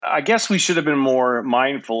I guess we should have been more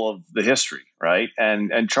mindful of the history, right?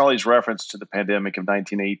 And Charlie's reference to the pandemic of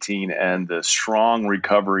 1918 and the strong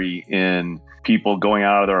recovery in people going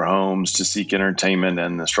out of their homes to seek entertainment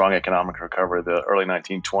and the strong economic recovery of the early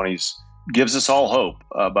 1920s gives us all hope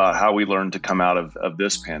about how we learn to come out of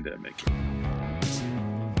this pandemic.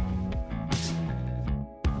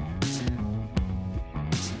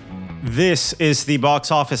 This is the Box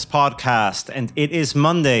Office Podcast, and it is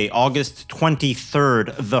Monday, August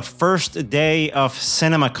 23rd, the first day of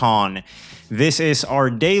CinemaCon. This is our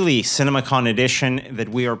daily CinemaCon edition that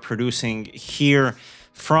we are producing here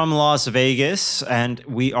from Las Vegas, and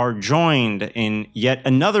we are joined in yet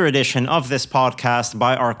another edition of this podcast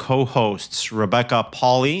by our co-hosts, Rebecca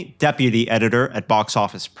Pauley, Deputy Editor at Box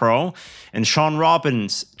Office Pro, and Sean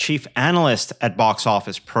Robbins, Chief Analyst at Box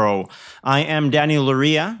Office Pro. I am Daniel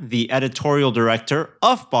Luria, the Editorial Director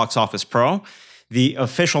of Box Office Pro, the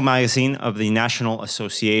official magazine of the National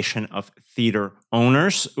Association of Theater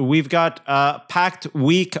Owners. We've got a packed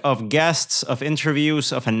week of guests, of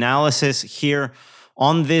interviews, of analysis here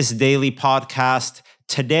on this daily podcast.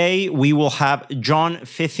 Today, we will have John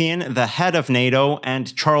Fithian, the head of NATO,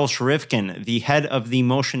 and Charles Rivkin, the head of the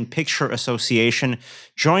Motion Picture Association,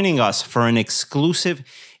 joining us for an exclusive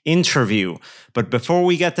interview. But before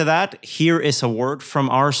we get to that, here is a word from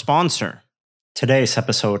our sponsor. Today's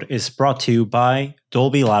episode is brought to you by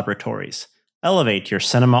Dolby Laboratories. Elevate your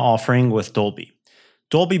cinema offering with Dolby.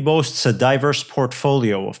 Dolby boasts a diverse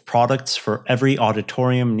portfolio of products for every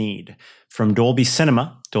auditorium need. From Dolby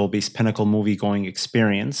Cinema, Dolby's pinnacle movie-going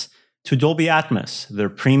experience, to Dolby Atmos, their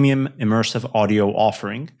premium immersive audio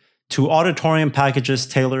offering, to auditorium packages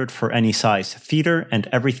tailored for any size theater and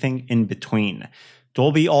everything in between.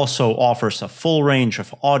 Dolby also offers a full range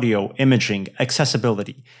of audio, imaging,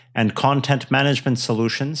 accessibility, and content management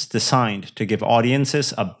solutions designed to give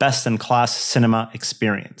audiences a best-in-class cinema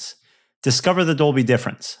experience. Discover the Dolby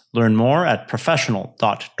difference. Learn more at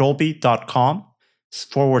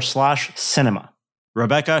professional.dolby.com/cinema.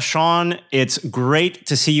 Rebecca, Sean, it's great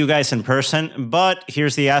to see you guys in person, but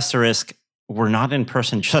here's the asterisk. We're not in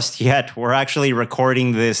person just yet. We're actually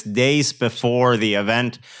recording this days before the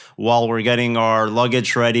event while we're getting our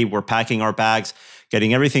luggage ready. We're packing our bags,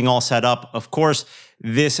 getting everything all set up. Of course,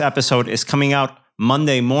 this episode is coming out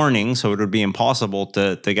Monday morning, so it would be impossible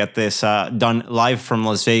to get this done live from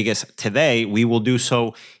Las Vegas today. We will do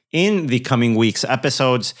so in the coming weeks'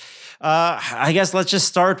 episodes. I guess let's just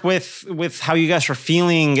start with how you guys are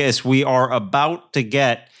feeling as we are about to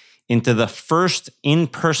get into the first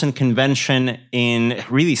in-person convention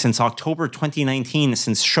since October 2019,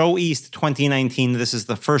 since Show East 2019. This is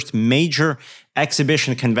the first major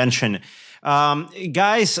exhibition convention.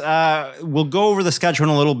 Guys, we'll go over the schedule in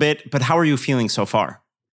a little bit, but how are you feeling so far?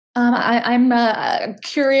 I'm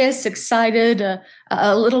curious, excited,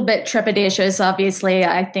 a little bit trepidatious. Obviously,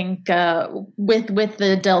 I think with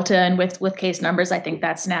the Delta and with case numbers, I think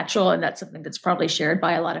that's natural, and that's something that's probably shared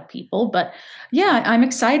by a lot of people. But yeah, I'm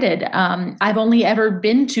excited. I've only ever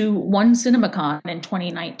been to one CinemaCon in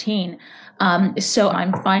 2019. So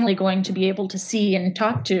I'm finally going to be able to see and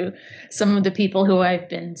talk to some of the people who I've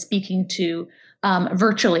been speaking to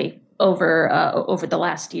virtually over the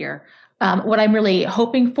last year. What I'm really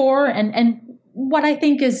hoping for, and what I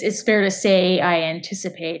think is fair to say I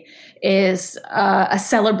anticipate, is a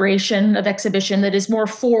celebration of exhibition that is more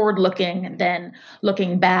forward-looking than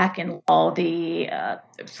looking back and all the,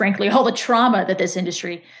 frankly, all the trauma that this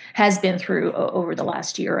industry has been through over the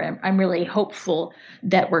last year. I'm really hopeful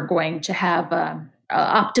that we're going to have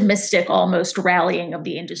optimistic, almost rallying of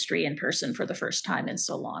the industry in person for the first time in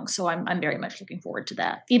so long. So I'm very much looking forward to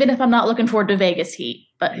that, even if I'm not looking forward to Vegas heat,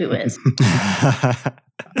 but who is?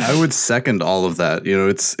 I would second all of that. You know,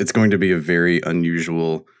 it's going to be a very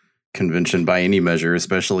unusual convention by any measure,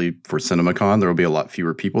 especially for CinemaCon. There will be a lot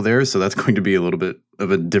fewer people there, so that's going to be a little bit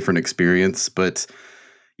of a different experience. But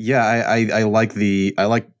yeah, I like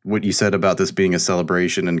what you said about this being a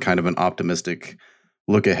celebration and kind of an optimistic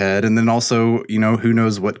look ahead. And then also, you know, who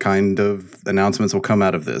knows what kind of announcements will come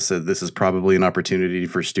out of this. This is probably an opportunity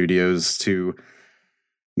for studios to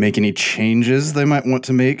make any changes they might want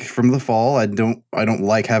to make from the fall. I don't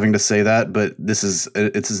like having to say that, but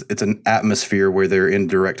it's an atmosphere where they're in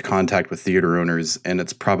direct contact with theater owners, and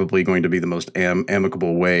it's probably going to be the most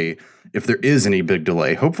amicable way if there is any big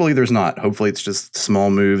delay. Hopefully there's not. Hopefully it's just small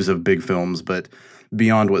moves of big films, but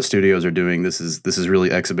beyond what studios are doing, this is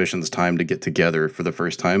really exhibition's time to get together for the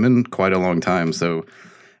first time in quite a long time. So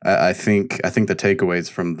I think the takeaways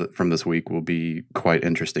from this week will be quite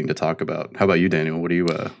interesting to talk about. How about you, Daniel? What are you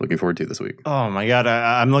looking forward to this week? Oh my God,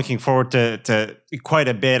 I'm looking forward to quite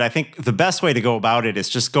a bit. I think the best way to go about it is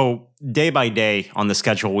just go day by day on the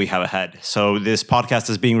schedule we have ahead. So this podcast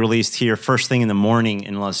is being released here first thing in the morning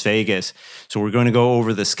in Las Vegas. So we're going to go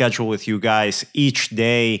over the schedule with you guys each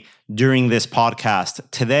day during this podcast.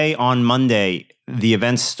 Today on Monday, the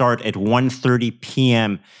events start at 1:30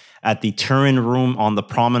 p.m. at the Turin Room on the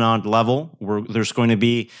Promenade level, where there's going to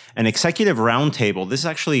be an executive roundtable. This is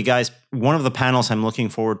actually, guys, one of the panels I'm looking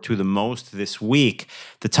forward to the most this week.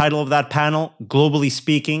 The title of that panel, Globally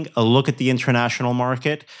Speaking, a look at the international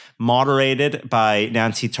market, moderated by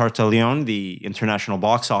Nancy Tartaglione, the international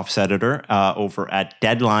box office editor over at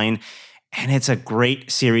Deadline. And it's a great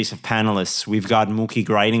series of panelists. We've got Mookie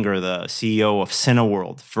Greidinger, the CEO of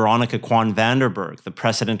Cineworld, Veronica Kwan Vanderberg, the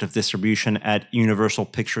president of distribution at Universal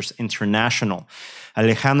Pictures International,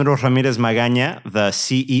 Alejandro Ramirez Magaña, the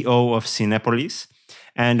CEO of Cinépolis,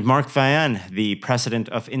 and Mark Vayan, the president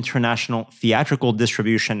of international theatrical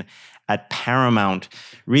distribution at Paramount,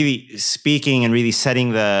 really speaking and really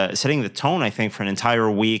setting the tone, I think, for an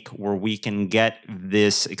entire week where we can get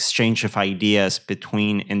this exchange of ideas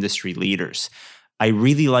between industry leaders. I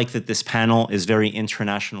really like that this panel is very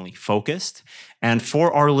internationally focused. And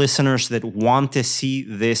for our listeners that want to see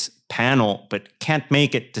this panel but can't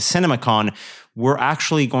make it to CinemaCon, we're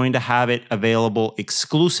actually going to have it available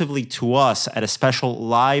exclusively to us at a special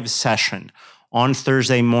live session on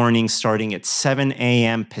Thursday morning, starting at 7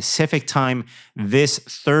 a.m. Pacific time this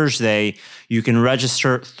Thursday. You can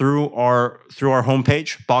register through our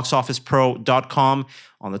homepage, boxofficepro.com.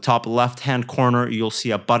 On the top left-hand corner, you'll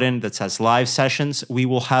see a button that says Live Sessions. We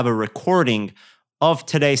will have a recording of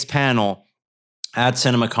today's panel at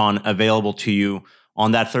CinemaCon available to you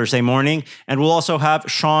on that Thursday morning. And we'll also have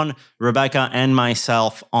Sean, Rebecca, and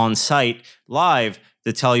myself on site live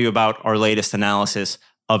to tell you about our latest analysis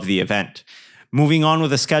of the event. Moving on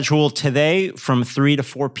with the schedule today from 3 to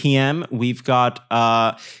 4 p.m., we've got,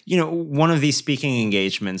 one of these speaking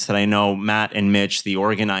engagements that I know Matt and Mitch, the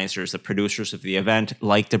organizers, the producers of the event,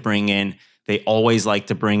 like to bring in. They always like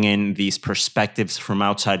to bring in these perspectives from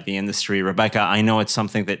outside the industry. Rebecca, I know it's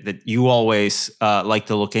something that you always like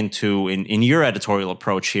to look into in your editorial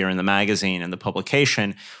approach here in the magazine and the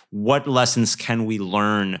publication. What lessons can we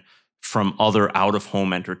learn from other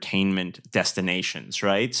out-of-home entertainment destinations,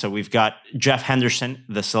 right? So we've got Jeff Henderson,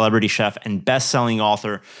 the celebrity chef and best-selling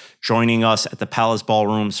author, joining us at the Palace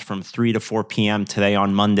Ballrooms from 3 to 4 p.m. today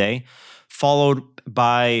on Monday, followed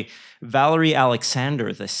by Valerie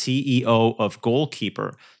Alexander, the CEO of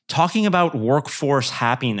Goalkeeper, talking about workforce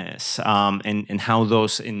happiness and how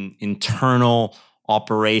those internal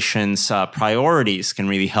operations priorities can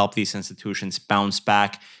really help these institutions bounce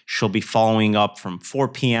back. She'll be following up from 4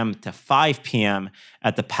 p.m. to 5 p.m.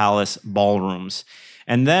 at the Palace Ballrooms.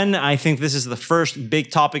 And then I think this is the first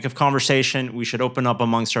big topic of conversation we should open up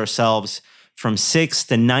amongst ourselves from 6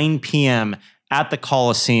 to 9 p.m. at the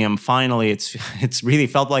Coliseum. Finally, it's really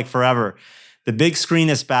felt like forever. The big screen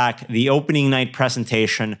is back, the opening night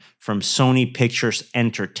presentation from Sony Pictures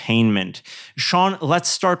Entertainment. Sean, let's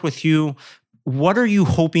start with you. What are you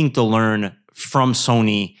hoping to learn from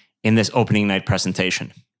Sony in this opening night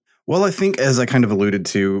presentation? Well, I think, as I kind of alluded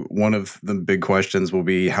to, one of the big questions will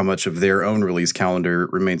be how much of their own release calendar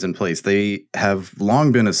remains in place. They have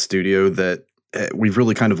long been a studio that we've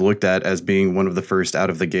really kind of looked at as being one of the first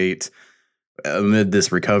out of the gate amid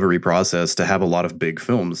this recovery process to have a lot of big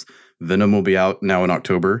films. Venom will be out now in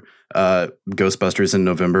October, Ghostbusters in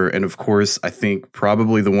November, and of course, I think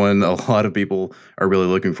probably the one a lot of people are really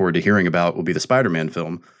looking forward to hearing about will be the Spider-Man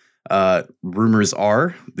film. Rumors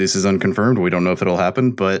are, this is unconfirmed, we don't know if it'll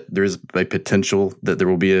happen, but there's a potential that there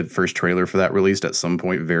will be a first trailer for that released at some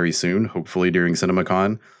point very soon, hopefully during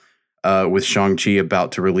CinemaCon. With Shang-Chi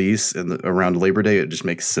about to release around Labor Day, it just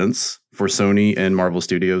makes sense for Sony and Marvel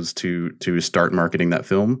Studios to start marketing that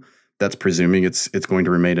film. That's presuming it's going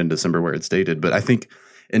to remain in December where it's dated. But I think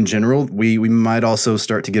in general, we might also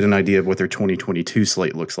start to get an idea of what their 2022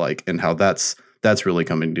 slate looks like and how that's really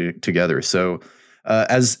coming together. So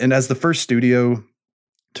as the first studio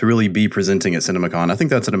to really be presenting at CinemaCon, I think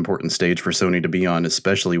that's an important stage for Sony to be on,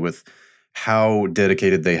 especially with how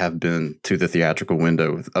dedicated they have been to the theatrical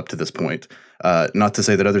window up to this point. Not to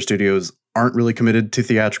say that other studios aren't really committed to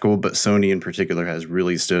theatrical, but Sony in particular has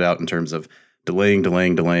really stood out in terms of delaying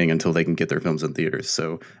until they can get their films in theaters.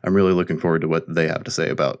 So I'm really looking forward to what they have to say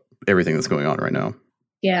about everything that's going on right now.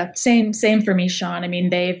 Yeah, same for me, Sean. I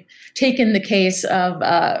mean, they've taken the case of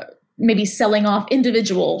maybe selling off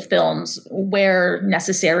individual films where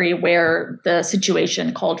necessary, where the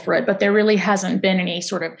situation called for it. But there really hasn't been any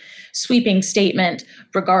sort of sweeping statement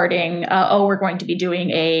regarding, we're going to be doing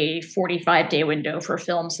a 45-day window for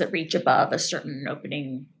films that reach above a certain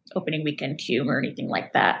opening weekend queue or anything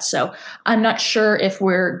like that. So I'm not sure if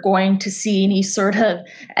we're going to see any sort of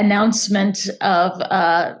announcement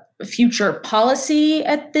of future policy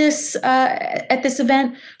at this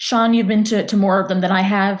event. Sean, you've been to more of them than I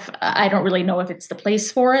have. I don't really know if it's the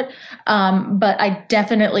place for it, but I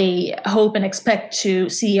definitely hope and expect to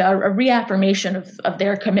see a reaffirmation of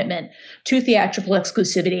their commitment to theatrical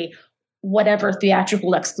exclusivity, whatever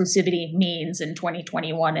theatrical exclusivity means in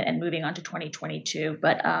 2021 and moving on to 2022.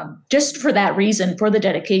 But just for that reason, for the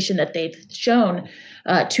dedication that they've shown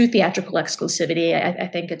to theatrical exclusivity, I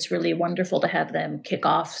think it's really wonderful to have them kick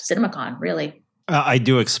off CinemaCon, really. I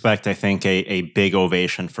do expect, I think, a big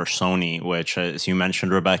ovation for Sony, which, as you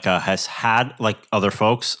mentioned, Rebecca, has had, like other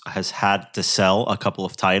folks, has had to sell a couple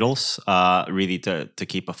of titles really to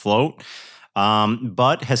keep afloat,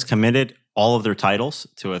 but has committed all of their titles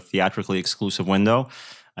to a theatrically exclusive window.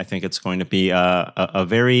 I think it's going to be a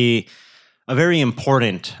very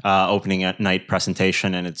important opening at night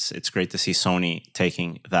presentation, and it's great to see Sony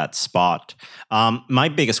taking that spot. My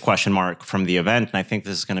biggest question mark from the event, and I think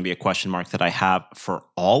this is going to be a question mark that I have for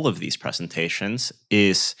all of these presentations,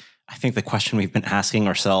 is I think the question we've been asking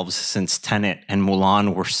ourselves since Tenet and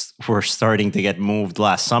Mulan were starting to get moved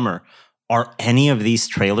last summer. Are any of these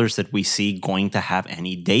trailers that we see going to have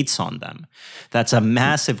any dates on them? That's a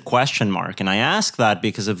massive question mark. And I ask that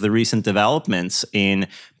because of the recent developments in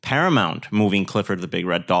Paramount moving Clifford the Big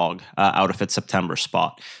Red Dog out of its September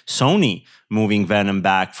spot. Sony moving Venom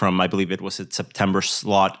back from, I believe it was its September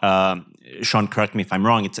slot. Sean, correct me if I'm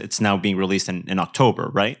wrong. It's now being released in October,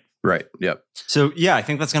 right? Right. Yep. So, yeah, I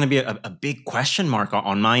think that's going to be a big question mark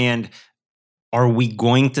on my end. Are we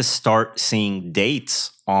going to start seeing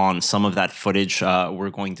dates on some of that footage we're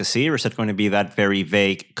going to see, or is it going to be that very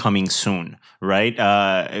vague coming soon, right?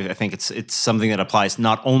 I think it's something that applies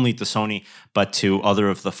not only to Sony, but to other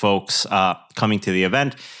of the folks coming to the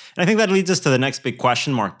event. And I think that leads us to the next big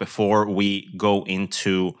question mark before we go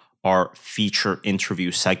into our feature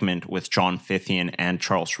interview segment with John Fithian and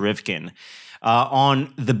Charles Rivkin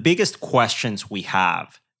on the biggest questions we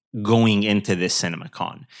have going into this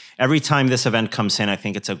CinemaCon. Every time this event comes in, I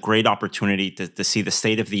think it's a great opportunity to see the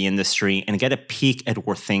state of the industry and get a peek at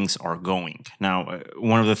where things are going. Now,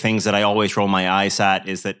 one of the things that I always roll my eyes at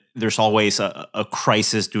is that there's always a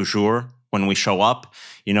crisis du jour when we show up,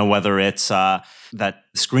 you know, whether it's that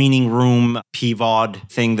screening room PVOD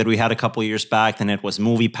thing that we had a couple of years back, and it was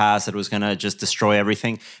MoviePass that was going to just destroy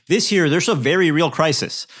everything. This year, there's a very real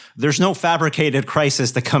crisis. There's no fabricated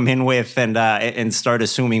crisis to come in with and start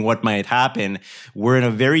assuming what might happen. We're in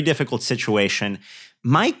a very difficult situation.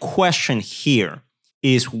 My question here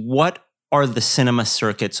is, what are the cinema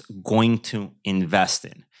circuits going to invest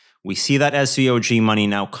in? We see that SVOG money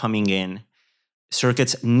now coming in.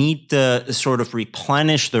 Circuits need to sort of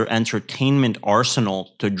replenish their entertainment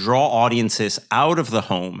arsenal to draw audiences out of the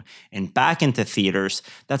home and back into theaters.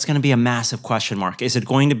 That's going to be a massive question mark. Is it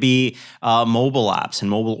going to be mobile apps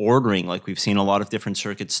and mobile ordering like we've seen a lot of different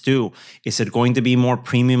circuits do? Is it going to be more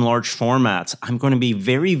premium large formats? I'm going to be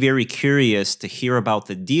very, very curious to hear about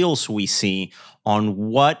the deals we see on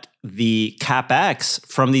what the CapEx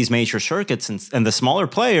from these major circuits and the smaller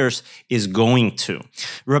players is going to.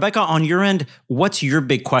 Rebecca, on your end, what's your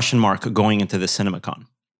big question mark going into the CinemaCon?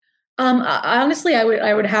 Honestly,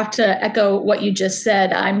 I would have to echo what you just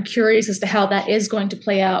said. I'm curious as to how that is going to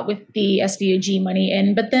play out with the SVOG money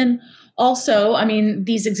in. But then also, I mean,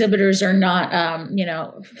 these exhibitors are not,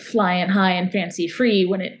 flying high and fancy free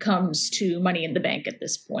when it comes to money in the bank at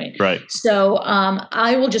this point. Right. So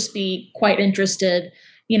I will just be quite interested.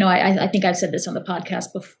 You know, I think I've said this on the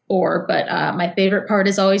podcast before, but my favorite part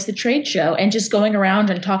is always the trade show and just going around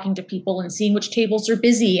and talking to people and seeing which tables are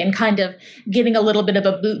busy and kind of getting a little bit of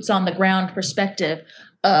a boots on the ground perspective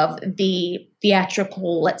of the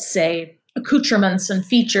theatrical, let's say, accoutrements and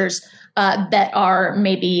features that are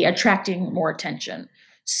maybe attracting more attention.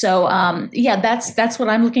 So, that's what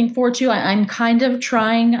I'm looking forward to. I'm kind of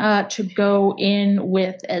trying to go in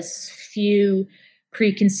with as few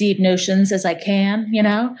preconceived notions as I can, you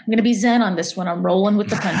know? I'm going to be zen on this one. I'm rolling with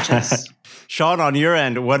the punches. Sean, on your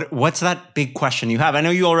end, what's that big question you have? I know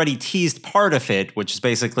you already teased part of it, which is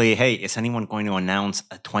basically, hey, is anyone going to announce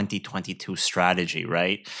a 2022 strategy,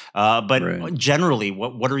 right? But Generally,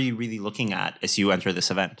 what are you really looking at as you enter this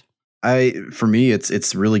event? For me,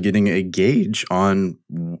 it's really getting a gauge on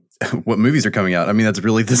what movies are coming out. I mean, that's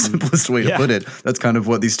really the simplest way to put it. That's kind of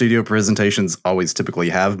what these studio presentations always typically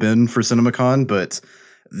have been for CinemaCon, but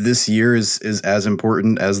this year is as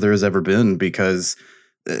important as there has ever been, because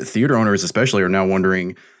theater owners especially are now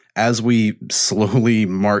wondering, as we slowly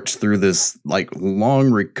march through this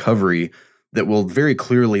long recovery that will very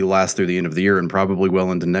clearly last through the end of the year and probably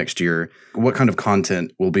well into next year, what kind of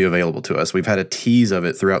content will be available to us? We've had a tease of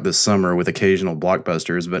it throughout this summer with occasional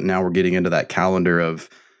blockbusters, but now we're getting into that calendar of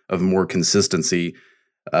more consistency,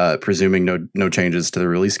 presuming no changes to the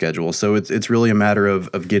release schedule. So it's really a matter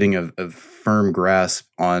of getting a firm grasp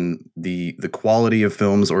on the quality of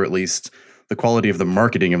films, or at least the quality of the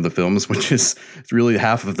marketing of the films, which is really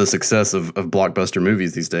half of the success of blockbuster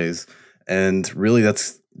movies these days. And really,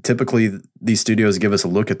 that's typically these studios give us a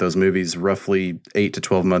look at those movies roughly 8 to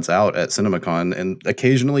 12 months out at CinemaCon. And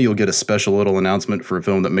occasionally you'll get a special little announcement for a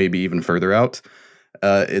film that may be even further out.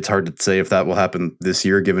 It's hard to say if that will happen this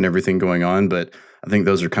year, given everything going on. But I think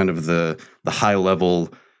those are kind of the high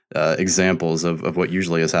level examples of what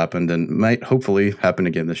usually has happened and might hopefully happen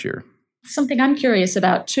again this year. Something I'm curious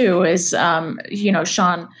about too is,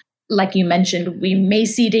 Sean, like you mentioned, we may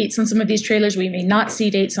see dates on some of these trailers. We may not see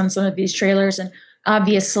dates on some of these trailers. And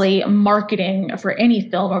obviously, marketing for any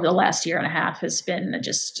film over the last year and a half has been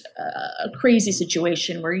just a crazy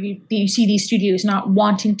situation where you see these studios not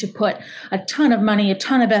wanting to put a ton of money, a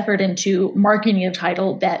ton of effort into marketing a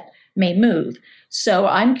title that may move. So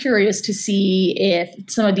I'm curious to see if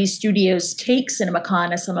some of these studios take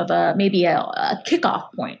CinemaCon as maybe a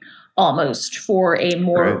kickoff point almost for a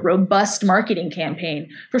more robust marketing campaign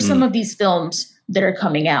for some of these films that are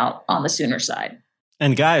coming out on the sooner side.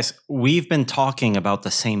 And guys, we've been talking about the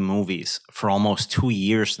same movies for almost 2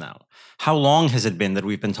 years now. How long has it been that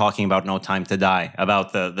we've been talking about No Time to Die,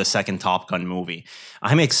 about the second Top Gun movie?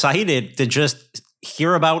 I'm excited to just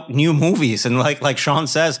hear about new movies and like Sean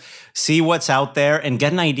says, see what's out there and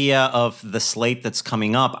get an idea of the slate that's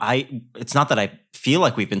coming up. It's not that I feel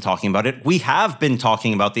like we've been talking about it. We have been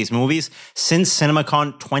talking about these movies since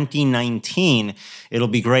CinemaCon 2019. It'll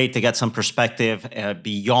be great to get some perspective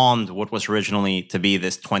beyond what was originally to be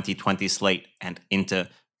this 2020 slate and into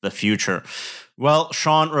the future. Well,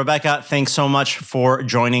 Sean, Rebecca, thanks so much for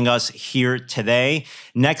joining us here today.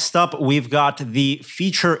 Next up, we've got the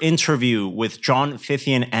feature interview with John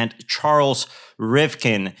Fithian and Charles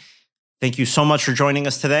Rivkin. Thank you so much for joining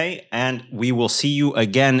us today, and we will see you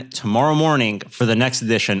again tomorrow morning for the next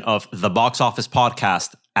edition of the Box Office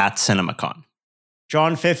Podcast at CinemaCon.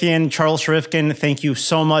 John Fithian, Charles Rivkin, thank you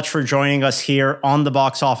so much for joining us here on the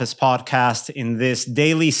Box Office Podcast in this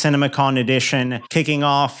daily CinemaCon edition, kicking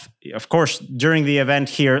off, of course, during the event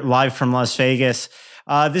here live from Las Vegas.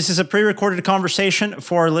 This is a pre-recorded conversation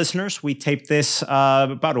for our listeners. We taped this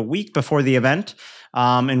about a week before the event,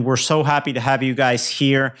 and we're so happy to have you guys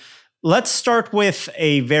here. Let's start with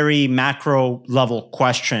a very macro level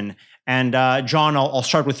question. And John, I'll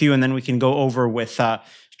start with you, and then we can go over with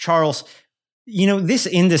Charles. You know, this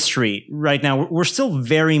industry right now, we're still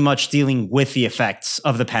very much dealing with the effects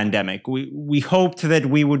of the pandemic. We hoped that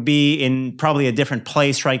we would be in probably a different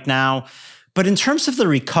place right now. But in terms of the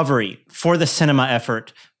recovery for the cinema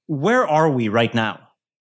effort, where are we right now?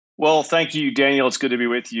 Well, thank you, Daniel. It's good to be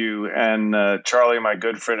with you. And Charlie, my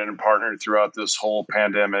good friend and partner throughout this whole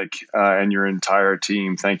pandemic, and your entire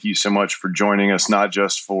team, thank you so much for joining us, not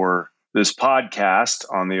just for this podcast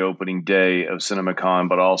on the opening day of CinemaCon,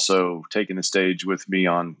 but also taking the stage with me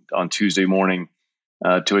on Tuesday morning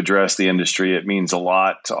to address the industry. It means a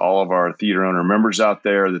lot to all of our theater owner members out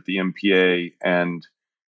there that the MPA and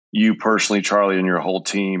you personally, Charlie, and your whole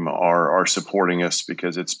team are supporting us,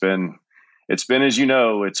 because it's been, as you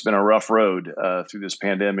know, it's been a rough road through this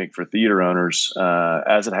pandemic for theater owners,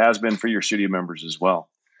 as it has been for your studio members as well.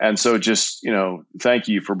 And so just, thank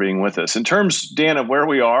you for being with us. In terms, Dan, of where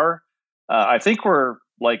we are, I think we're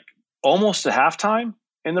like almost to halftime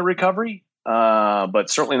in the recovery, but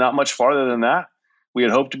certainly not much farther than that. We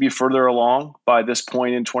had hoped to be further along by this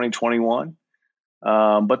point in 2021.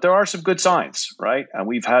 But there are some good signs, right? And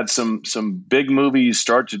we've had some big movies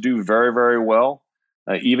start to do very, very well,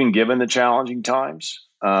 even given the challenging times.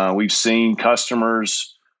 We've seen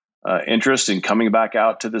customers' interest in coming back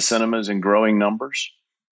out to the cinemas in growing numbers.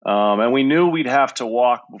 And we knew we'd have to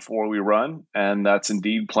walk before we run, and that's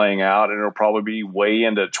indeed playing out. And it'll probably be way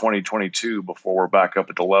into 2022 before we're back up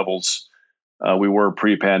at the levels we were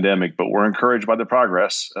pre-pandemic. But we're encouraged by the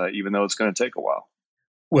progress, even though it's going to take a while.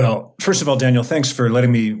 Well, first of all, Daniel, thanks for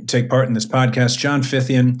letting me take part in this podcast. John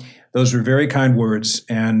Fithian, those were very kind words,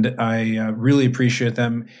 and I really appreciate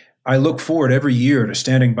them. I look forward every year to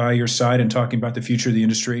standing by your side and talking about the future of the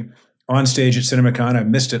industry. on stage at CinemaCon. I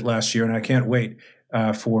missed it last year, and I can't wait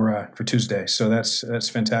for Tuesday. So that's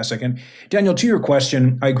fantastic. And Daniel, to your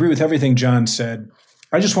question, I agree with everything John said.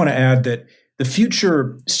 I just want to add that the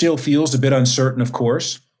future still feels a bit uncertain, of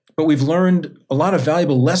course, but we've learned a lot of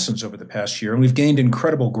valuable lessons over the past year, and we've gained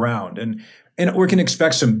incredible ground. And we can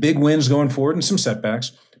expect some big wins going forward and some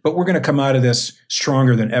setbacks, but we're going to come out of this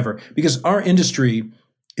stronger than ever because our industry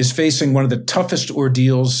is facing one of the toughest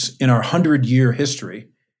ordeals in our 100-year history.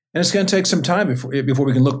 And it's going to take some time before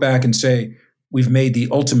we can look back and say we've made the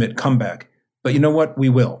ultimate comeback. But you know what? We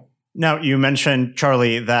will. Now, you mentioned,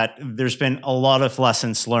 Charlie, that there's been a lot of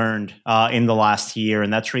lessons learned in the last year,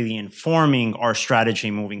 and that's really informing our strategy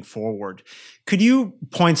moving forward. Could you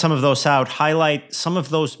point some of those out, highlight some of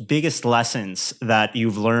those biggest lessons that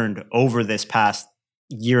you've learned over this past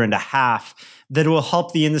year and a half that will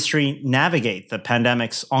help the industry navigate the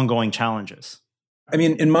pandemic's ongoing challenges? I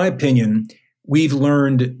mean, in my opinion, we've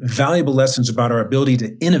learned valuable lessons about our ability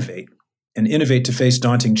to innovate and innovate to face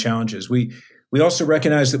daunting challenges. We also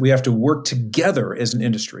recognize that we have to work together as an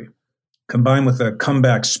industry, combined with a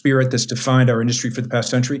comeback spirit that's defined our industry for the past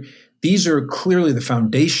century. These are clearly the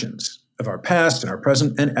foundations of our past and our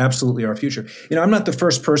present and absolutely our future. You know, I'm not the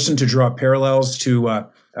first person to draw parallels to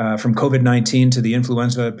from COVID-19 to the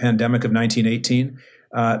influenza pandemic of 1918,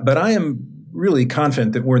 but I am really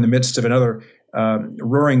confident that we're in the midst of another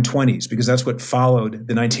roaring 20s because that's what followed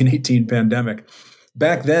the 1918 pandemic.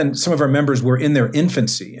 Back then, some of our members were in their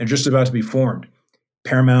infancy and just about to be formed.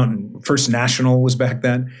 Paramount and First National was back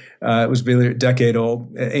then. It was barely a decade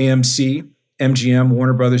old. AMC, MGM,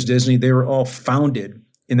 Warner Brothers, Disney, they were all founded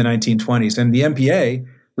in the 1920s. And the MPA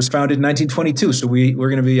was founded in 1922. So we're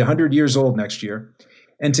going to be 100 years old next year.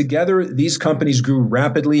 And together, these companies grew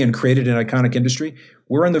rapidly and created an iconic industry.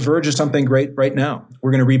 We're on the verge of something great right now.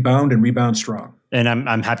 We're going to rebound and rebound strong. And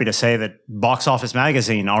I'm happy to say that Box Office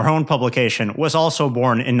Magazine, our own publication, was also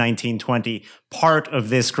born in 1920, part of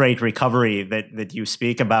this great recovery that you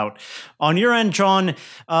speak about. On your end, John,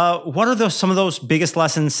 what are some of those biggest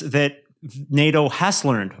lessons that NATO has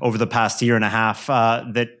learned over the past year and a half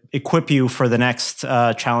that equip you for the next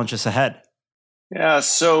challenges ahead? Yeah,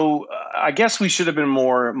 so I guess we should have been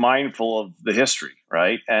more mindful of the history,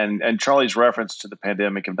 right? And Charlie's reference to the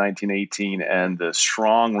pandemic of 1918 and the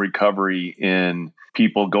strong recovery in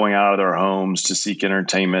people going out of their homes to seek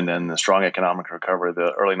entertainment and the strong economic recovery of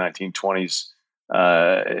the early 1920s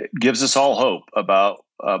gives us all hope about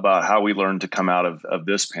how we learned to come out of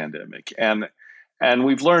this pandemic. And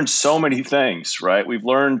we've learned so many things, right? We've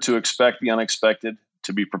learned to expect the unexpected,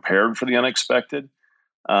 to be prepared for the unexpected,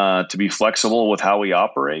 to be flexible with how we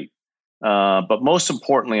operate. But most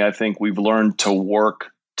importantly, I think we've learned to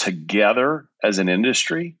work together as an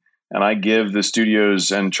industry. And I give the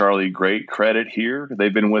studios and Charlie great credit here.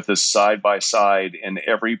 They've been with us side by side in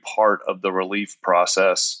every part of the relief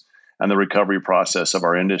process and the recovery process of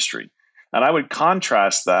our industry. And I would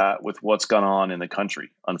contrast that with what's gone on in the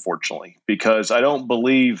country, unfortunately, because I don't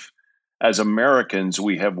believe as Americans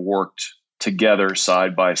we have worked together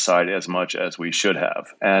side by side as much as we should have.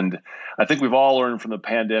 And I think we've all learned from the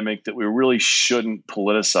pandemic that we really shouldn't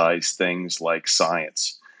politicize things like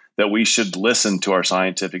science, that we should listen to our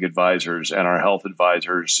scientific advisors and our health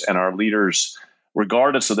advisors and our leaders,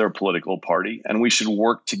 regardless of their political party, and we should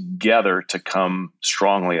work together to come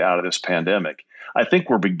strongly out of this pandemic. I think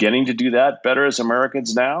we're beginning to do that better as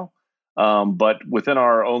Americans now. But within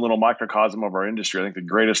our own little microcosm of our industry, I think the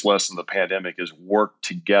greatest lesson of the pandemic is work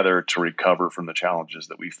together to recover from the challenges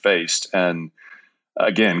that we faced. And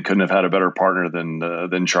again, couldn't have had a better partner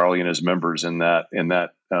than Charlie and his members in that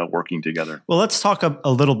working together. Well, let's talk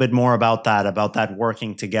a little bit more about that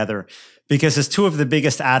working together, because as two of the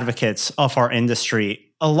biggest advocates of our industry,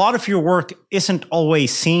 a lot of your work isn't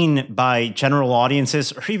always seen by general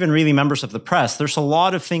audiences or even really members of the press. There's a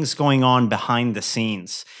lot of things going on behind the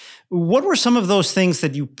scenes. What were some of those things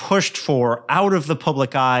that you pushed for out of the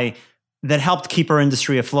public eye that helped keep our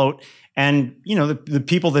industry afloat and, you know, the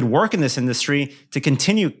people that work in this industry to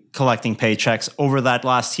continue collecting paychecks over that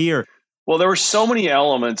last year? Well, there were so many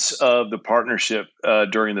elements of the partnership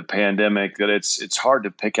during the pandemic that it's hard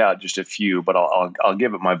to pick out just a few, but I'll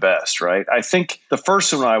give it my best, right? I think the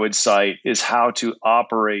first one I would cite is how to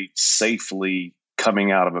operate safely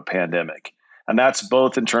coming out of a pandemic. And that's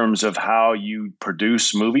both in terms of how you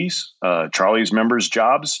produce movies, Charlie's members'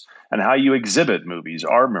 jobs, and how you exhibit movies,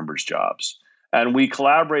 our members' jobs. And we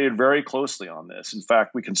collaborated very closely on this. In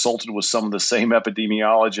fact, we consulted with some of the same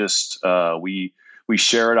epidemiologists. We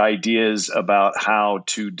shared ideas about how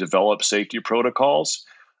to develop safety protocols.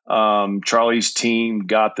 Charlie's team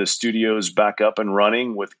got the studios back up and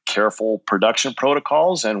running with careful production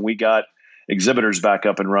protocols, and we got exhibitors back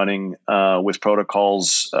up and running with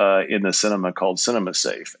protocols in the cinema called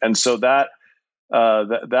CinemaSafe. And so that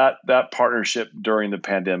partnership during the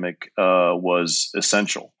pandemic was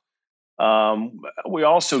essential. We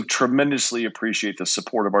also tremendously appreciate the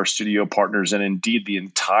support of our studio partners and indeed the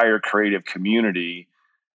entire creative community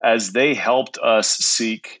as they helped us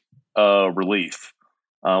seek relief.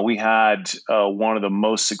 We had one of the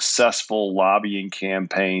most successful lobbying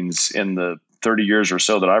campaigns in the 30 years or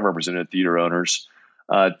so that I've represented theater owners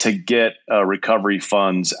to get recovery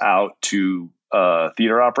funds out to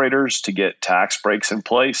theater operators to get tax breaks in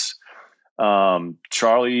place.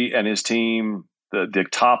 Charlie and his team, the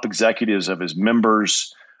top executives of his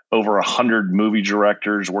members, over 100 movie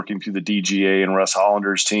directors working through the DGA and Russ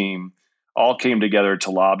Hollander's team, all came together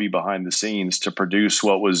to lobby behind the scenes to produce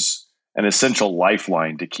what was an essential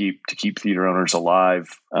lifeline to keep theater owners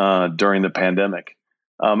alive during the pandemic.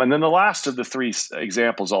 And then the last of the three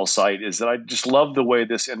examples I'll cite is that I just love the way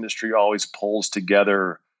this industry always pulls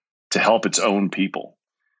together to help its own people.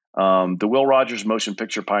 The Will Rogers Motion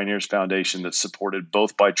Picture Pioneers Foundation, that's supported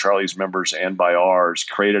both by Charlie's members and by ours,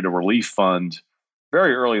 created a relief fund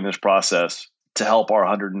very early in this process to help our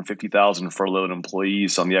 150,000 furloughed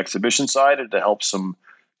employees on the exhibition side and to help some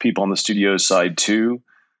people on the studio side too.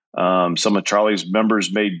 Some of Charlie's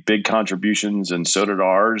members made big contributions, and so did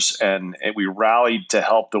ours. And we rallied to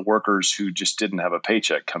help the workers who just didn't have a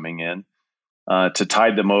paycheck coming in, to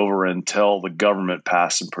tide them over until the government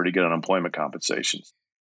passed some pretty good unemployment compensations.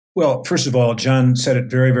 Well, first of all, John said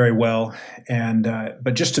it very, very well. And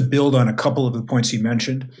but just to build on a couple of the points he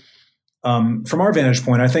mentioned, from our vantage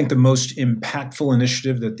point, I think the most impactful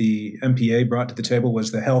initiative that the MPA brought to the table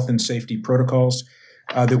was the health and safety protocols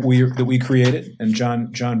that we created, and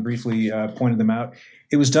John briefly pointed them out.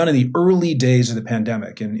 It was done in the early days of the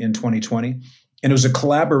pandemic in 2020, and it was a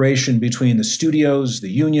collaboration between the studios, the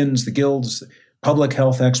unions, the guilds, public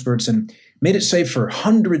health experts, and made it safe for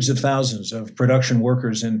hundreds of thousands of production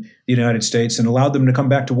workers in the United States and allowed them to come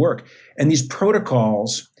back to work. And these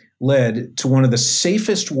protocols led to one of the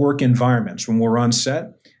safest work environments when we're on set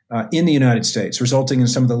in the United States, resulting in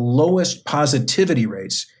some of the lowest positivity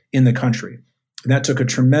rates in the country. And that took a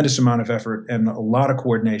tremendous amount of effort and a lot of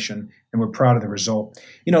coordination, and we're proud of the result.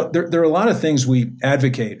 You know, there are a lot of things we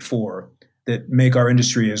advocate for that make our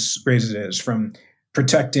industry as great as it is, from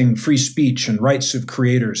protecting free speech and rights of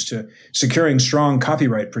creators to securing strong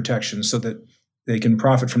copyright protections so that they can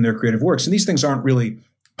profit from their creative works. And these things aren't really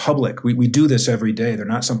public. We do this every day. They're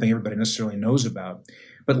not something everybody necessarily knows about.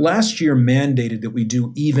 But last year mandated that we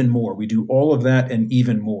do even more. We do all of that and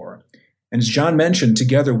even more. And as John mentioned,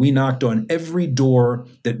 together we knocked on every door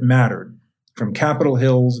that mattered, from Capitol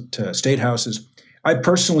Hill to state houses. I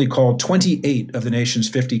personally called 28 of the nation's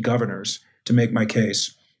 50 governors to make my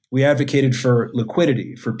case. We advocated for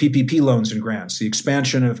liquidity, for PPP loans and grants, the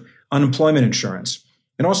expansion of unemployment insurance,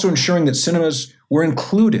 and also ensuring that cinemas were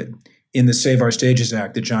included in the Save Our Stages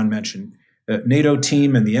Act that John mentioned. The NATO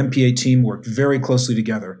team and the MPA team worked very closely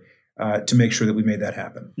together to make sure that we made that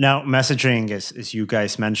happen. Now, messaging, as you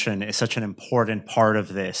guys mentioned, is such an important part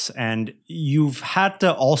of this. And you've had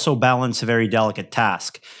to also balance a very delicate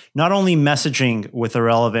task, not only messaging with the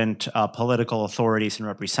relevant political authorities and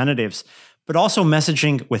representatives, but also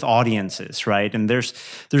messaging with audiences, right? And there's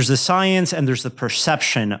the science and there's the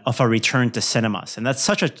perception of a return to cinemas. And that's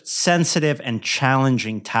such a sensitive and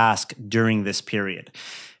challenging task during this period.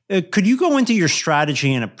 Could you go into your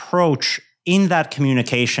strategy and approach in that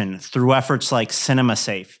communication through efforts like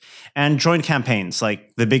CinemaSafe and joint campaigns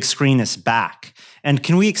like The Big Screen is Back? And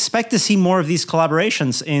can we expect to see more of these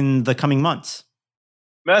collaborations in the coming months?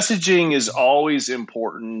 Messaging is always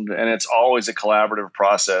important, and it's always a collaborative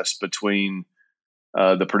process between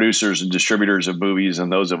the producers and distributors of movies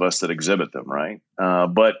and those of us that exhibit them, right?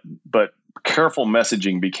 But careful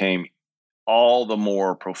messaging became all the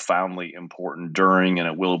more profoundly important during, and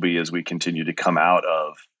it will be as we continue to come out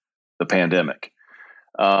of the pandemic.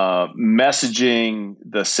 Messaging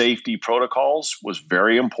the safety protocols was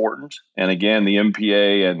very important. And again, the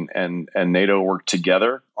MPA and NATO worked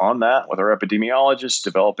together on that with our epidemiologists,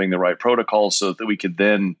 developing the right protocols so that we could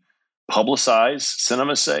then publicize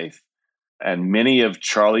CinemaSafe. And many of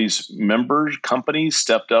Charlie's member companies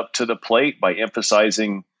stepped up to the plate by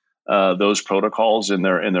emphasizing those protocols in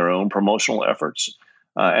their own promotional efforts.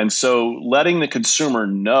 And so letting the consumer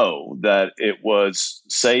know that it was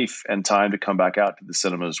safe and time to come back out to the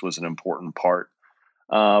cinemas was an important part.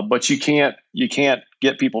 But you can't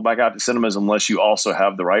get people back out to cinemas unless you also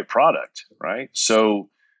have the right product, right? So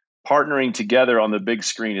partnering together on the Big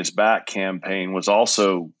Screen is Back campaign was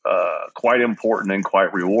also quite important and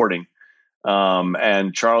quite rewarding.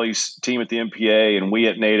 And Charlie's team at the MPA and we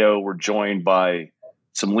at NATO were joined by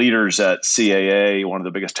some leaders at CAA, one of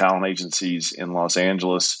the biggest talent agencies in Los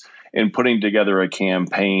Angeles, in putting together a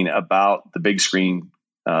campaign about the big screen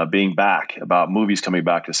being back, about movies coming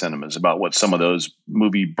back to cinemas, about what some of those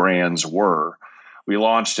movie brands were. We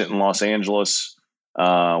launched it in Los Angeles.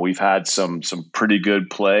 We've had some pretty good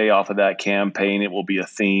play off of that campaign. It will be a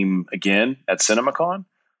theme again at CinemaCon.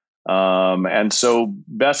 And so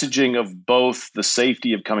messaging of both the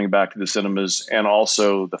safety of coming back to the cinemas and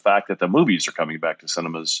also the fact that the movies are coming back to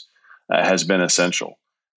cinemas has been essential.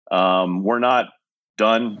 We're not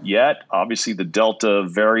done yet. Obviously, the Delta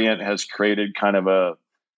variant has created kind of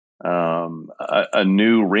a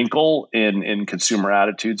new wrinkle in consumer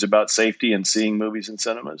attitudes about safety and seeing movies in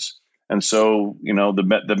cinemas. And so,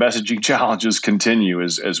 the messaging challenges continue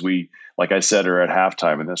as we, like I said, are at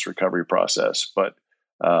halftime in this recovery process. But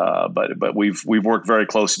we've worked very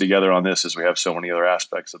closely together on this as we have so many other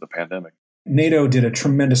aspects of the pandemic. NATO did a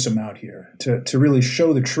tremendous amount here to really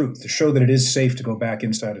show the truth, to show that it is safe to go back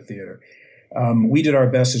inside a theater. We did our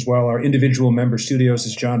best as well. Our individual member studios,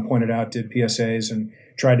 as John pointed out, did PSAs and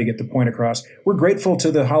tried to get the point across. We're grateful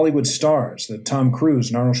to the Hollywood stars, the Tom Cruise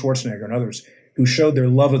and Arnold Schwarzenegger and others, who showed their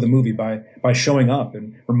love of the movie by showing up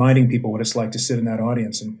and reminding people what it's like to sit in that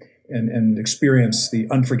audience and experience the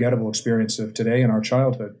unforgettable experience of today and our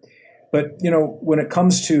childhood. But, when it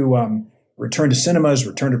comes to return to cinemas,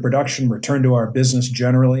 return to production, return to our business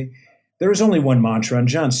generally, there is only one mantra, and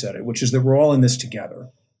John said it, which is that we're all in this together.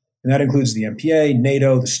 And that includes the MPA,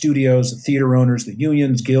 NATO, the studios, the theater owners, the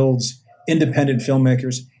unions, guilds, independent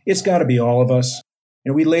filmmakers. It's got to be all of us.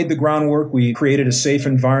 We laid the groundwork. We created a safe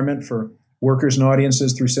environment for workers and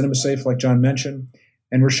audiences through CinemaSafe, like John mentioned.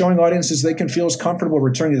 And we're showing audiences they can feel as comfortable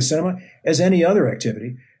returning to the cinema as any other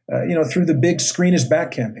activity, through the Big Screen is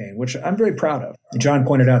Back campaign, which I'm very proud of. John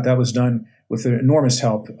pointed out that was done with the enormous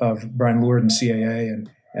help of Brian Lourd and CAA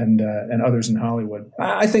and others in Hollywood.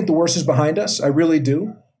 I think the worst is behind us. I really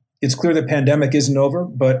do. It's clear the pandemic isn't over,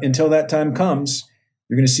 but until that time comes,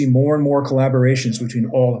 you're going to see more and more collaborations between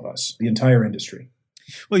all of us, the entire industry.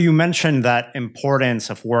 Well, you mentioned that importance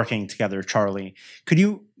of working together, Charlie. Could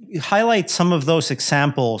you highlight some of those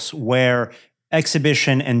examples where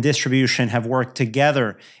exhibition and distribution have worked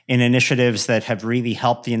together in initiatives that have really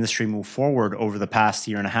helped the industry move forward over the past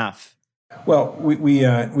year and a half? Well,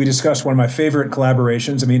 we discussed one of my favorite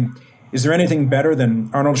collaborations. I mean, is there anything better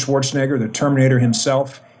than Arnold Schwarzenegger, the Terminator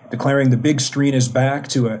himself, declaring the big screen is back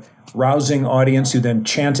to a rousing audience who then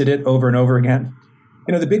chanted it over and over again?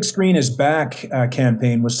 The Big Screen is Back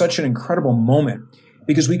campaign was such an incredible moment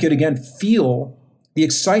because we could again feel the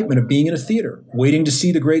excitement of being in a theater, waiting to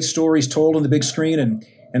see the great stories told on the big screen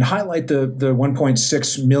and highlight the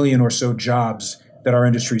 1.6 million or so jobs that our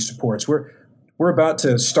industry supports. We're about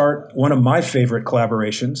to start one of my favorite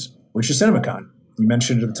collaborations, which is CinemaCon. You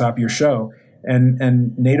mentioned it at the top of your show.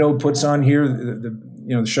 And NATO puts on here,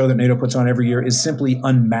 the show that NATO puts on every year is simply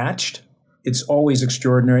unmatched. It's always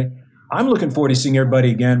extraordinary. I'm looking forward to seeing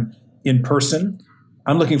everybody again in person.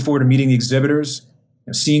 I'm looking forward to meeting the exhibitors,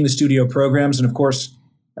 seeing the studio programs, and of course,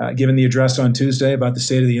 giving the address on Tuesday about the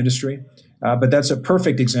state of the industry. But that's a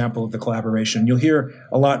perfect example of the collaboration. You'll hear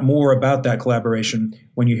a lot more about that collaboration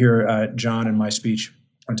when you hear John and my speech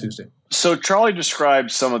on Tuesday. So Charlie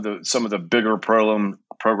described some of the bigger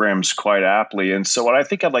programs quite aptly, and so what I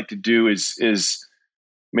think I'd like to do is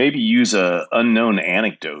maybe use a unknown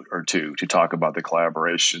anecdote or two to talk about the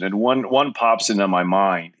collaboration. And one pops into my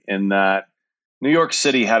mind in that New York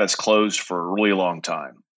City had us closed for a really long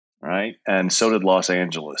time, right? And so did Los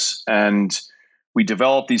Angeles. And we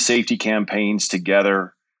developed these safety campaigns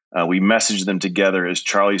together. We messaged them together. As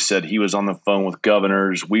Charlie said, he was on the phone with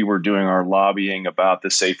governors. We were doing our lobbying about the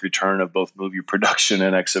safe return of both movie production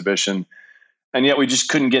and exhibition. And yet we just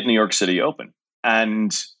couldn't get New York City open.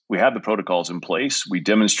 And we had the protocols in place. We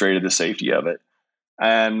demonstrated the safety of it.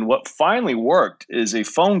 And what finally worked is a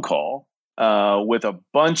phone call with a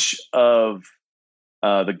bunch of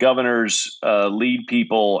the governor's lead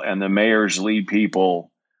people and the mayor's lead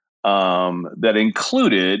people that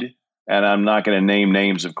included, and I'm not going to name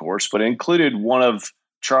names, of course, but included one of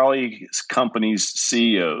Charlie's company's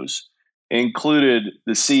CEOs, included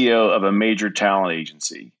the CEO of a major talent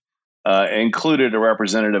agency, included a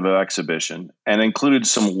representative of exhibition, and included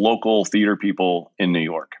some local theater people in New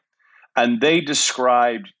York. And they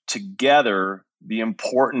described together the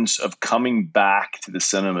importance of coming back to the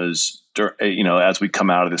cinemas, as we come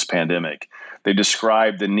out of this pandemic. They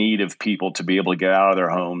described the need of people to be able to get out of their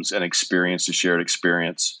homes and experience a shared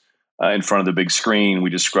experience in front of the big screen. We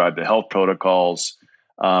described the health protocols.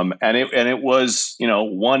 And it was,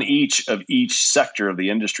 one each of each sector of the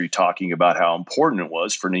industry talking about how important it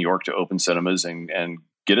was for New York to open cinemas and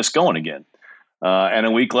get us going again. And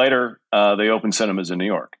a week later, they opened cinemas in New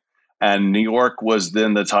York. And New York was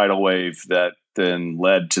then the tidal wave that then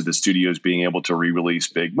led to the studios being able to re-release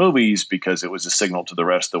big movies because it was a signal to the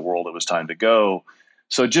rest of the world it was time to go.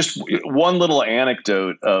 So just one little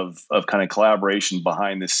anecdote of kind of collaboration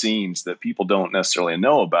behind the scenes that people don't necessarily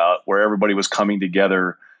know about, where everybody was coming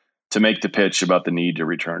together to make the pitch about the need to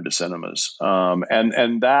return to cinemas.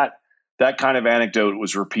 And that kind of anecdote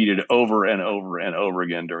was repeated over and over and over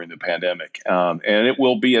again during the pandemic. And it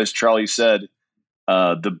will be, as Charlie said,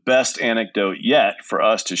 the best anecdote yet for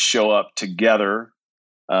us to show up together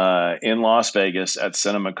in Las Vegas at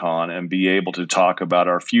CinemaCon and be able to talk about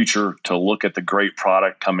our future, to look at the great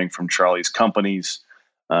product coming from Charlie's companies,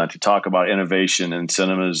 to talk about innovation in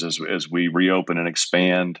cinemas as we reopen and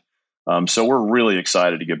expand. So we're really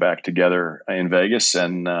excited to get back together in Vegas,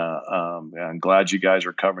 and I'm glad you guys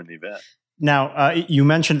are covering the event. Now, you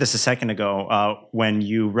mentioned this a second ago when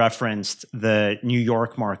you referenced the New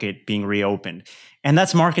York market being reopened. And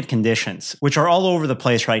that's market conditions, which are all over the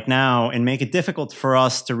place right now and make it difficult for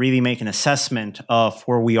us to really make an assessment of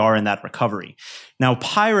where we are in that recovery. Now,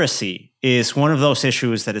 piracy is one of those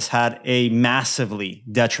issues that has had a massively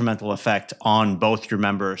detrimental effect on both your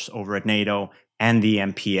members over at NATO and the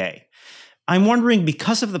MPA. I'm wondering,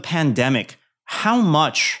 because of the pandemic, how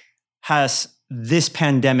much has this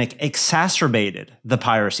pandemic exacerbated the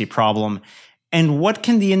piracy problem? And what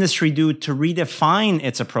can the industry do to redefine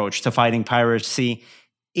its approach to fighting piracy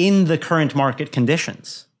in the current market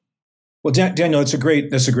conditions? Well, Daniel, that's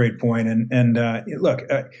a great point. And look,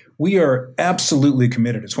 we are absolutely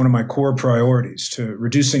committed. It's one of my core priorities to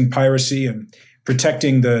reducing piracy and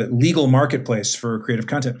protecting the legal marketplace for creative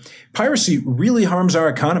content. Piracy really harms our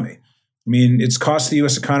economy. I mean, it's cost the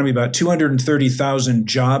U.S. economy about 230,000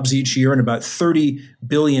 jobs each year and about $30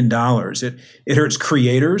 billion. It hurts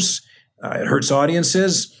creators. It hurts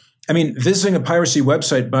audiences. I mean, visiting a piracy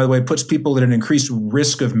website, by the way, puts people at an increased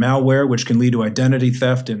risk of malware, which can lead to identity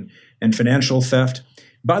theft and financial theft.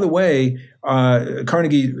 By the way, a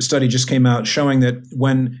Carnegie study just came out showing that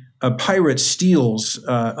when a pirate steals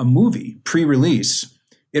a movie pre-release,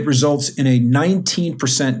 it results in a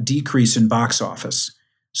 19% decrease in box office.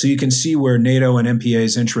 So you can see where NATO and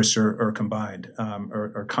MPA's interests are combined,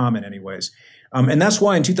 or common anyways. And that's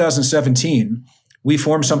why in 2017, we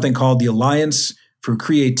formed something called the Alliance for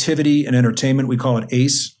Creativity and Entertainment. We call it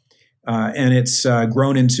ACE. And it's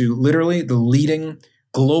grown into literally the leading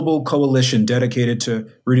global coalition dedicated to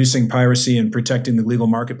reducing piracy and protecting the legal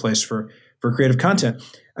marketplace for creative content.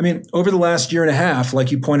 I mean, over the last year and a half,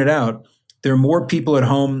 like you pointed out, there are more people at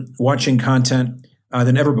home watching content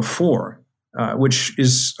than ever before, which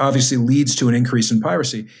is obviously leads to an increase in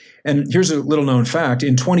piracy. And here's a little known fact.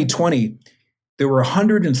 In 2020, there were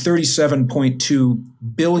 137.2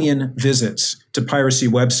 billion visits to piracy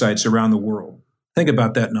websites around the world. Think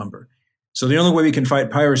about that number. So the only way we can fight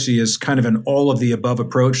piracy is kind of an all of the above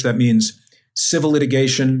approach. That means civil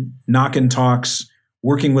litigation, knock-in talks,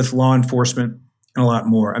 working with law enforcement, and a lot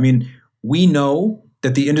more. I mean, we know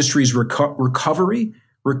that the industry's recovery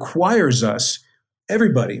requires us,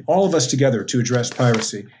 everybody, all of us together, to address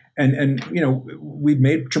piracy. And we've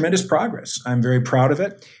made tremendous progress. I'm very proud of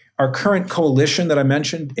it. Our current coalition that I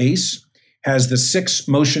mentioned, ACE, has the 6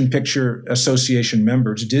 Motion Picture Association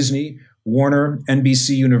members: Disney, Warner,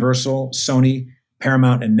 NBC Universal, Sony,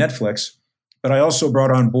 Paramount, and Netflix. But I also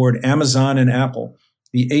brought on board Amazon and Apple.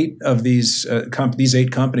 The 8 of these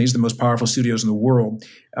 8 companies, the most powerful studios in the world,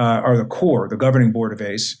 are the core, the governing board of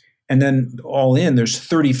ACE. And then all in, there's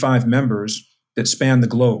 35 members that span the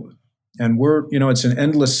globe. And it's an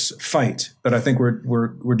endless fight, but I think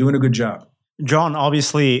we're doing a good job. John,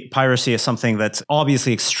 obviously, piracy is something that's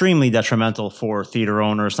obviously extremely detrimental for theater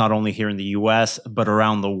owners, not only here in the US, but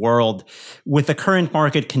around the world. With the current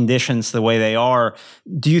market conditions the way they are,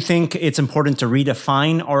 do you think it's important to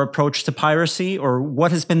redefine our approach to piracy, or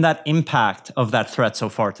what has been that impact of that threat so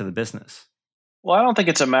far to the business? Well, I don't think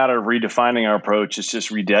it's a matter of redefining our approach. It's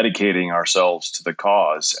just rededicating ourselves to the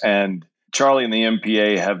cause. And Charlie and the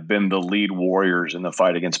MPA have been the lead warriors in the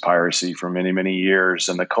fight against piracy for many, many years.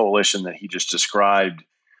 And the coalition that he just described,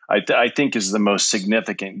 I think, is the most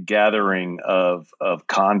significant gathering of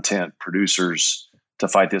content producers to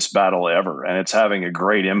fight this battle ever. And it's having a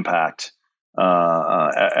great impact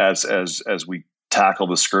as we tackle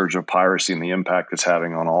the scourge of piracy and the impact it's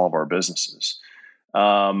having on all of our businesses.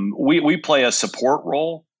 We play a support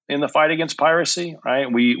role in the fight against piracy, right?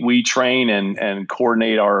 We train and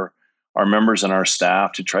coordinate our members and our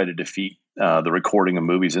staff to try to defeat the recording of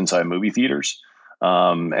movies inside movie theaters.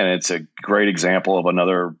 And it's a great example of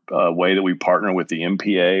another way that we partner with the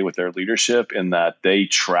MPA, with their leadership, in that they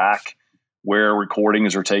track where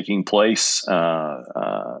recordings are taking place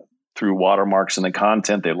through watermarks in the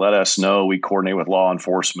content. They let us know. We coordinate with law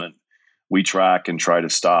enforcement. We track and try to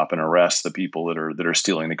stop and arrest the people that are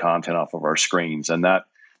stealing the content off of our screens. And that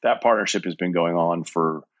partnership has been going on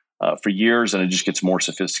for years, and it just gets more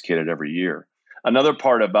sophisticated every year. Another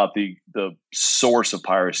part about the source of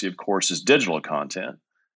piracy, of course, is digital content.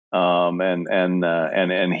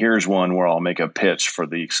 And here's one where I'll make a pitch for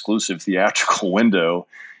the exclusive theatrical window,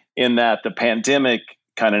 in that the pandemic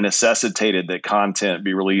kind of necessitated that content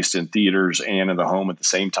be released in theaters and in the home at the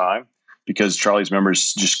same time, because Charlie's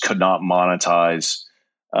members just could not monetize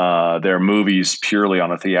their movies purely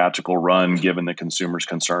on a theatrical run, given the consumers'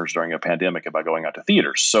 concerns during a pandemic about going out to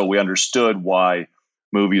theaters. So we understood why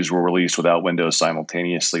movies were released without windows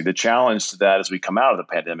simultaneously. The challenge to that as we come out of the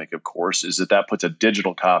pandemic, of course, is that puts a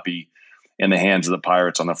digital copy in the hands of the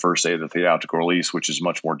pirates on the first day of the theatrical release, which is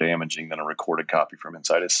much more damaging than a recorded copy from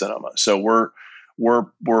inside a cinema. So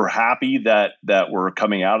we're happy that we're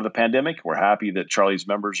coming out of the pandemic. We're happy that Charlie's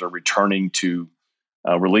members are returning to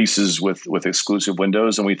releases with exclusive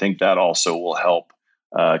windows, and we think that also will help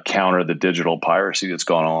counter the digital piracy that's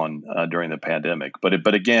gone on during the pandemic.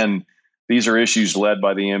 But again, these are issues led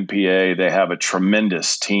by the MPA. They have a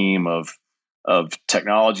tremendous team of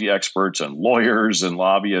technology experts and lawyers and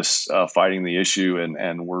lobbyists fighting the issue,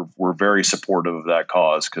 and we're very supportive of that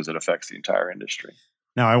cause because it affects the entire industry.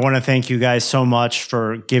 Now, I want to thank you guys so much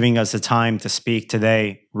for giving us the time to speak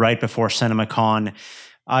today, right before CinemaCon.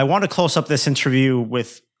 I want to close up this interview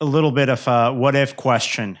with a little bit of a what-if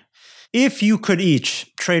question. If you could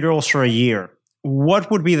each trade roles for a year,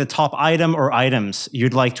 what would be the top item or items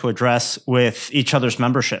you'd like to address with each other's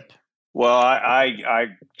membership? Well, I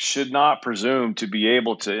should not presume to be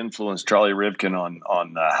able to influence Charlie Rivkin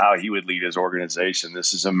on how he would lead his organization.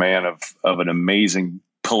 This is a man of an amazing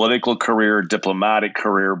political career, diplomatic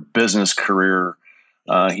career, business career.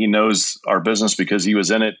 He knows our business because he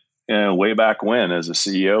was in it way back when as a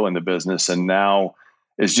CEO in the business, and now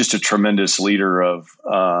is just a tremendous leader of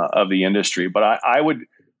the industry. But I would,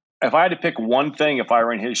 if I had to pick one thing, if I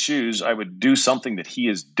were in his shoes, I would do something that he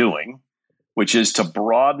is doing, which is to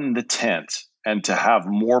broaden the tent and to have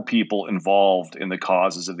more people involved in the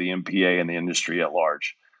causes of the MPA and the industry at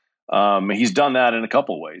large. He's done that in a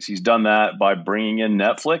couple of ways. He's done that by bringing in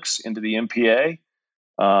Netflix into the MPA.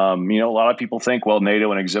 A lot of people think, well,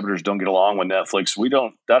 NATO and exhibitors don't get along with Netflix. We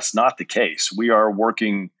don't. That's not the case. We are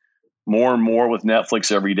working more and more with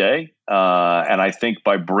Netflix every day. And I think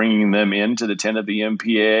by bringing them into the tent of the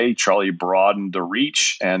MPA, Charlie broadened the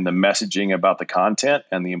reach and the messaging about the content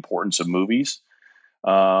and the importance of movies.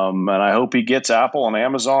 And I hope he gets Apple and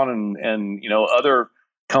Amazon and other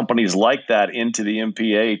companies like that into the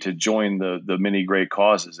MPA to join the many great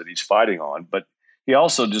causes that he's fighting on. But he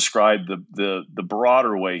also described the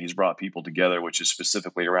broader way he's brought people together, which is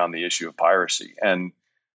specifically around the issue of piracy. And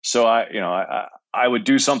so I would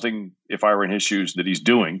do something, if I were in his shoes, that he's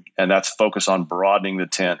doing, and that's focus on broadening the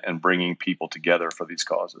tent and bringing people together for these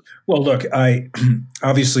causes. Well, look,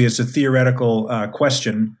 obviously it's a theoretical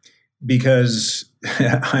question, because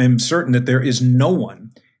I'm certain that there is no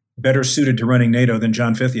one better suited to running NATO than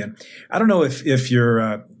John Fithian. I don't know if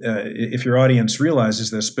your audience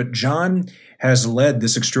realizes this, but John has led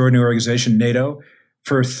this extraordinary organization, NATO,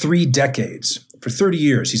 for 3 decades. For 30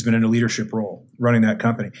 years, he's been in a leadership role running that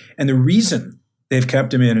company. And the reason they've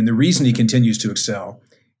kept him in, and the reason he continues to excel,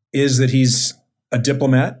 is that he's a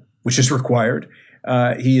diplomat, which is required.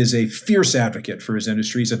 He is a fierce advocate for his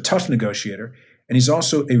industry. He's a tough negotiator. And he's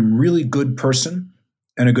also a really good person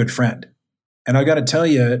and a good friend. And I got to tell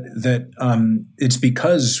you that it's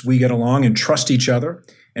because we get along and trust each other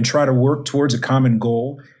and try to work towards a common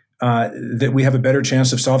goal that we have a better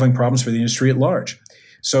chance of solving problems for the industry at large.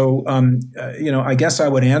 So, I guess I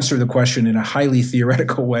would answer the question in a highly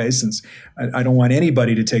theoretical way, since I don't want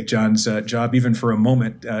anybody to take John's job, even for a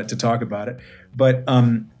moment, to talk about it. But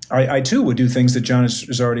I too would do things that John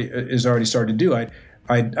is already started to do.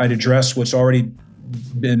 I'd address what's already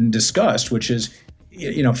been discussed, which is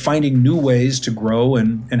finding new ways to grow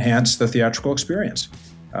and enhance the theatrical experience.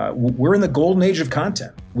 We're in the golden age of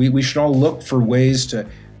content. We should all look for ways to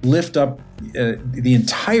lift up the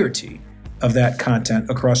entirety of that content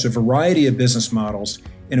across a variety of business models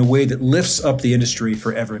in a way that lifts up the industry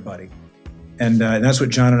for everybody. And that's what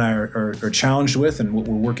John and I are challenged with, and what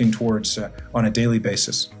we're working towards on a daily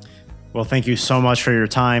basis. Well, thank you so much for your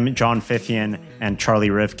time, John Fithian and Charlie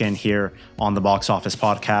Rivkin, here on the Box Office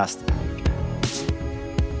Podcast.